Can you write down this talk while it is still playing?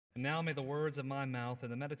And now may the words of my mouth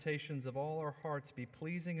and the meditations of all our hearts be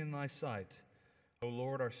pleasing in thy sight, O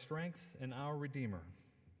Lord, our strength and our Redeemer.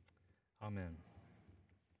 Amen.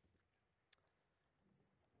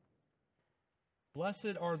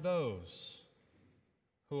 Blessed are those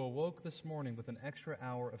who awoke this morning with an extra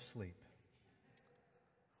hour of sleep.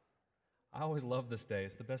 I always love this day.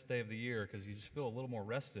 It's the best day of the year because you just feel a little more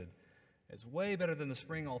rested. It's way better than the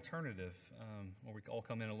spring alternative, where we all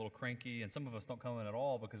come in a little cranky, and some of us don't come in at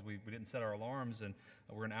all because we didn't set our alarms and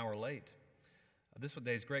we're an hour late. This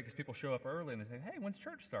day is great because people show up early and they say, "Hey, when's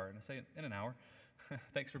church start?" And I say, "In an hour."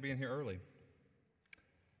 Thanks for being here early.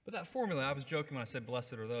 But that formula, I was joking when I said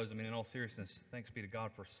blessed are those. I mean, in all seriousness, thanks be to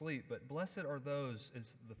God for sleep. But blessed are those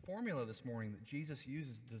is the formula this morning that Jesus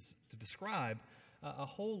uses to describe a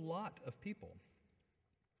whole lot of people.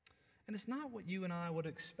 And it's not what you and I would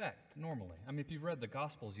expect normally. I mean, if you've read the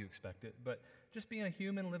Gospels, you expect it. But just being a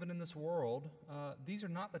human living in this world, these are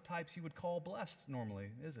not the types you would call blessed normally,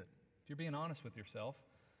 is it? If you're being honest with yourself.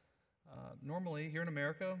 Normally, here in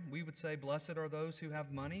America, we would say, blessed are those who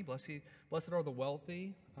have money, blessed are the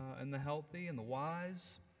wealthy and the healthy and the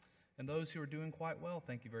wise, and those who are doing quite well,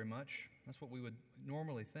 thank you very much. That's what we would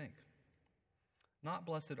normally think. Not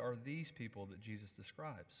blessed are these people that Jesus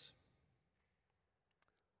describes.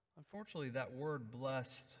 Unfortunately, that word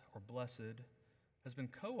blessed or blessed has been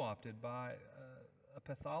co-opted by a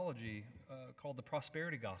pathology called the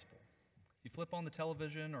prosperity gospel. You flip on the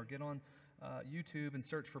television or get on YouTube and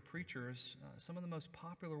search for preachers, some of the most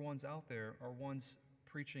popular ones out there are ones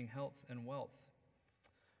preaching health and wealth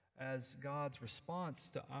as God's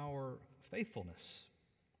response to our faithfulness.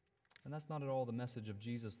 And that's not at all the message of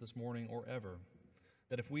Jesus this morning or ever,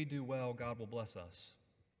 that if we do well, God will bless us.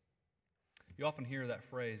 You often hear that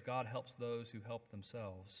phrase, God helps those who help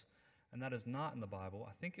themselves. And that is not in the Bible.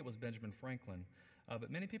 I think it was Benjamin Franklin.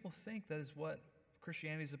 But many people think that is what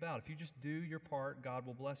Christianity is about. If you just do your part, God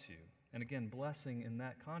will bless you. And again, blessing in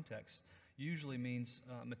that context usually means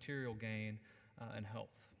material gain and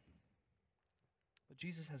health. But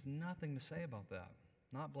Jesus has nothing to say about that.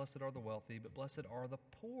 Not blessed are the wealthy, but blessed are the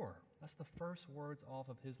poor. That's the first words off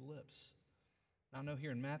of his lips. Now, I know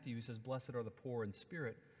here in Matthew he says, blessed are the poor in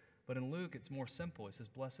spirit. But in Luke, it's more simple. It says,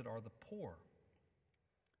 blessed are the poor.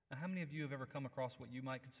 Now, how many of you have ever come across what you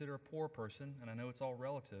might consider a poor person, and I know it's all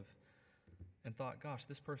relative, and thought, gosh,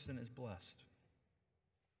 this person is blessed?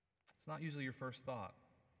 It's not usually your first thought.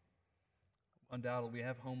 Undoubtedly, we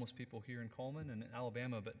have homeless people here in Coleman and in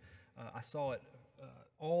Alabama, but I saw it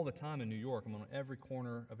all the time in New York. I'm on every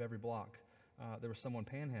corner of every block. There was someone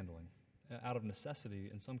panhandling out of necessity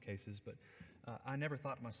in some cases, but I never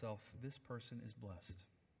thought to myself, this person is blessed.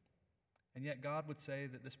 And yet God would say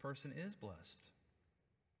that this person is blessed.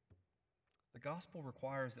 The gospel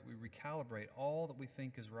requires that we recalibrate all that we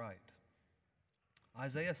think is right.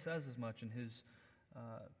 Isaiah says as much in his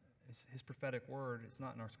prophetic word. It's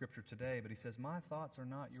not in our scripture today, but he says, my thoughts are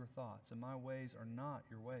not your thoughts, and my ways are not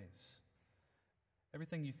your ways.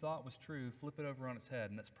 Everything you thought was true, flip it over on its head,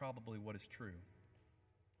 and that's probably what is true.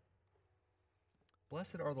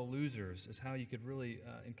 Blessed are the losers is how you could really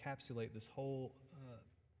encapsulate this whole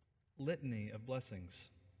litany of blessings.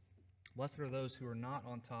 Blessed are those who are not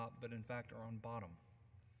on top, but in fact are on bottom.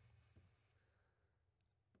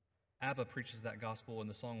 ABBA preaches that gospel in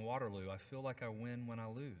the song Waterloo. I feel like I win when I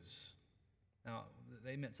lose. Now,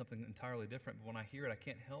 they meant something entirely different, but when I hear it, I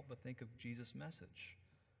can't help but think of Jesus' message.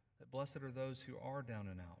 That blessed are those who are down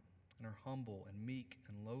and out, and are humble and meek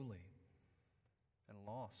and lowly and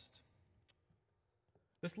lost.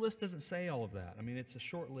 This list doesn't say all of that. I mean, it's a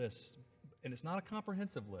short list, and it's not a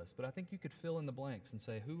comprehensive list, but I think you could fill in the blanks and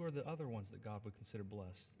say, who are the other ones that God would consider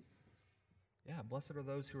blessed? Yeah, blessed are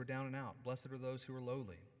those who are down and out. Blessed are those who are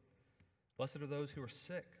lowly. Blessed are those who are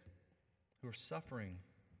sick, who are suffering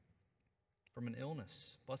from an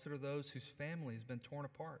illness. Blessed are those whose family has been torn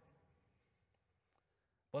apart.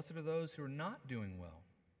 Blessed are those who are not doing well.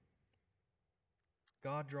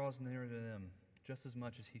 God draws near to them just as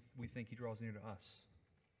much as we think He draws near to us.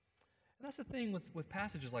 And that's the thing with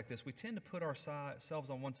passages like this. We tend to put ourselves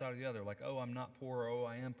on one side or the other, like, oh, I'm not poor, or oh,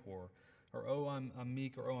 I am poor, or oh, I'm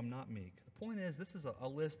meek, or oh, I'm not meek. The point is, this is a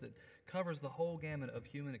list that covers the whole gamut of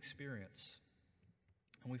human experience.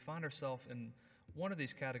 And we find ourselves in one of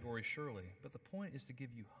these categories, surely. But the point is to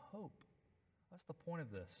give you hope. That's the point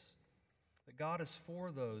of this. That God is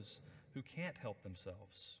for those who can't help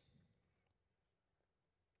themselves,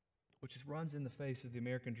 which runs in the face of the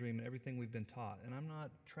American dream and everything we've been taught. And I'm not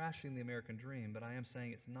trashing the American dream, but I am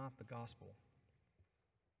saying it's not the gospel.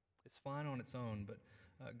 It's fine on its own, but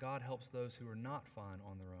God helps those who are not fine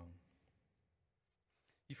on their own.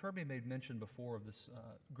 You've heard me made mention before of this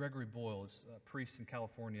Gregory Boyle, this priest in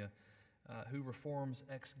California who reforms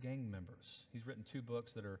ex-gang members. He's written 2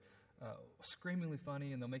 books that are screamingly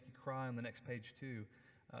funny, and they'll make you cry on the next page too.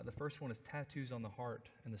 The first one is Tattoos on the Heart,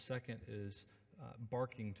 and the second is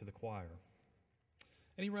Barking to the Choir.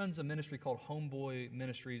 And he runs a ministry called Homeboy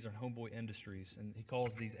Ministries or Homeboy Industries, and he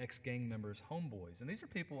calls these ex-gang members homeboys. And these are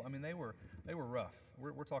people, I mean, they were rough.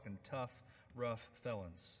 We're talking tough, rough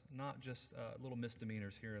felons, not just little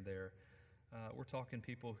misdemeanors here and there. We're talking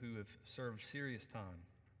people who have served serious time.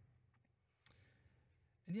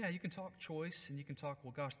 And yeah, you can talk choice, and you can talk,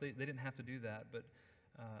 well, gosh, they didn't have to do that, but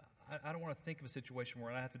I don't want to think of a situation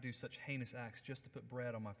where I have to do such heinous acts just to put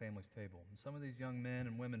bread on my family's table. And some of these young men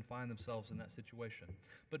and women find themselves in that situation.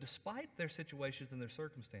 But despite their situations and their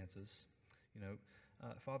circumstances,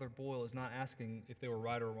 Father Boyle is not asking if they were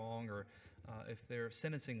right or wrong, or if their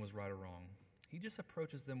sentencing was right or wrong. He just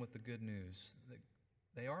approaches them with the good news that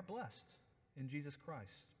they are blessed in Jesus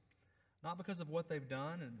Christ. Not because of what they've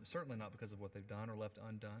done, and certainly not because of what they've done or left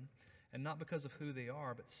undone, and not because of who they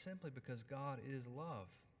are, but simply because God is love.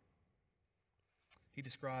 He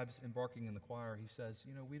describes embarking in the choir, he says,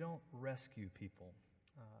 we don't rescue people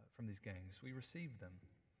from these gangs. We receive them.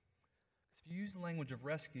 If you use the language of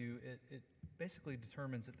rescue, it basically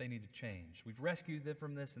determines that they need to change. We've rescued them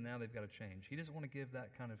from this, and now they've got to change. He doesn't want to give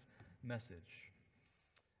that kind of message.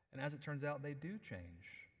 And as it turns out, they do change.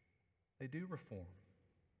 They do reform.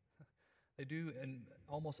 They do, in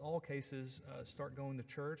almost all cases, start going to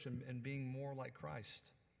church and being more like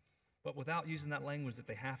Christ, but without using that language that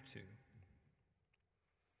they have to.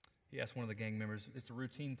 He asked one of the gang members, it's a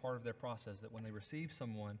routine part of their process that when they receive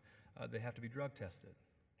someone, they have to be drug tested.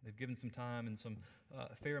 They've given some time and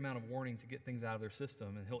a fair amount of warning to get things out of their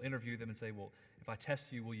system, and he'll interview them and say, well, if I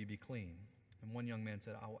test you, will you be clean? And one young man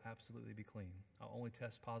said, I will absolutely be clean. I'll only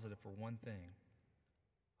test positive for one thing,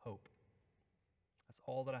 hope. That's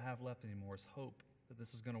all that I have left anymore is hope that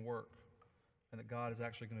this is going to work and that God is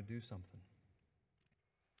actually going to do something.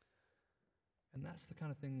 And that's the kind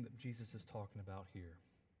of thing that Jesus is talking about here.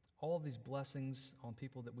 All of these blessings on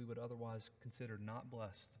people that we would otherwise consider not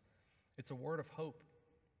blessed. It's a word of hope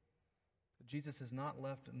that Jesus has not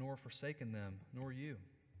left nor forsaken them, nor you.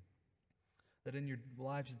 That in your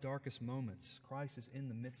life's darkest moments, Christ is in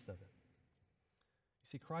the midst of it.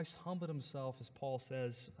 See, Christ humbled himself, as Paul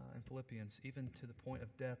says in Philippians, even to the point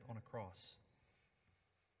of death on a cross.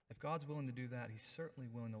 If God's willing to do that, he's certainly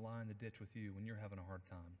willing to lie in the ditch with you when you're having a hard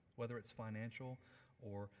time, whether it's financial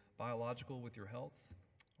or biological with your health,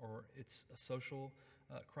 or it's a social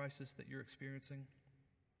crisis that you're experiencing,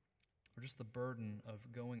 or just the burden of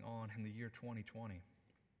going on in the year 2020.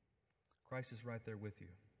 Christ is right there with you.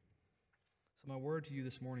 So my word to you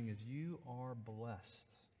this morning is you are blessed.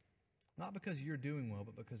 Not because you're doing well,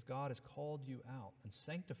 but because God has called you out and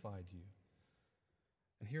sanctified you.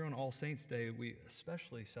 And here on All Saints' Day, we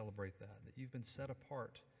especially celebrate that you've been set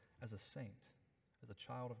apart as a saint, as a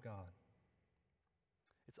child of God.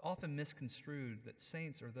 It's often misconstrued that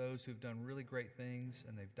saints are those who've done really great things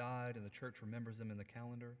and they've died and the church remembers them in the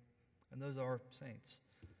calendar, and those are saints.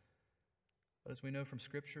 But as we know from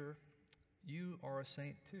Scripture, you are a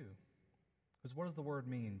saint too. Because what does the word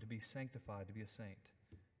mean, to be sanctified, to be a saint?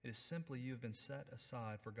 It is simply you have been set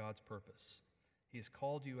aside for God's purpose. He has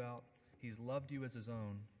called you out, he's loved you as his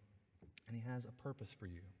own, and he has a purpose for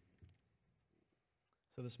you.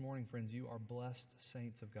 So this morning, friends, you are blessed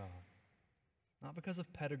saints of God. Not because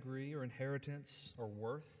of pedigree or inheritance or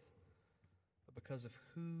worth, but because of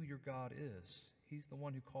who your God is. He's the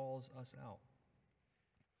one who calls us out.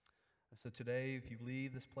 And so today, if you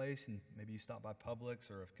leave this place and maybe you stop by Publix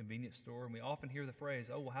or a convenience store, and we often hear the phrase,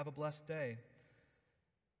 oh, well, have a blessed day.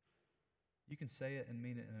 You can say it and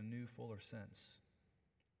mean it in a new, fuller sense.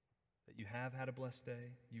 That you have had a blessed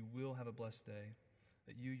day, you will have a blessed day,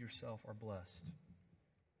 that you yourself are blessed.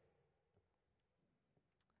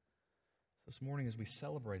 So this morning as we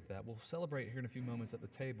celebrate that, we'll celebrate here in a few moments at the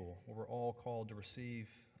table where we're all called to receive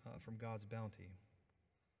from God's bounty,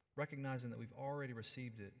 recognizing that we've already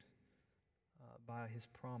received it by his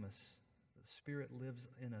promise. The Spirit lives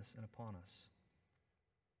in us and upon us.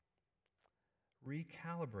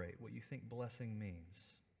 Recalibrate what you think blessing means.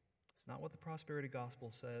 It's not what the prosperity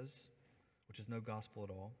gospel says, which is no gospel at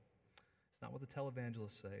all. It's not what the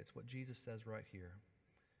televangelists say. It's what Jesus says right here.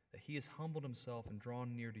 That he has humbled himself and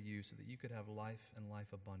drawn near to you so that you could have life and life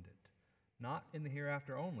abundant. Not in the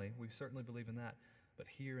hereafter only, we certainly believe in that, but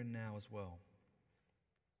here and now as well.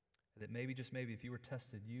 That maybe, just maybe, if you were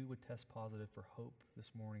tested, you would test positive for hope this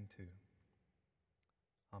morning too.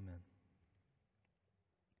 Amen.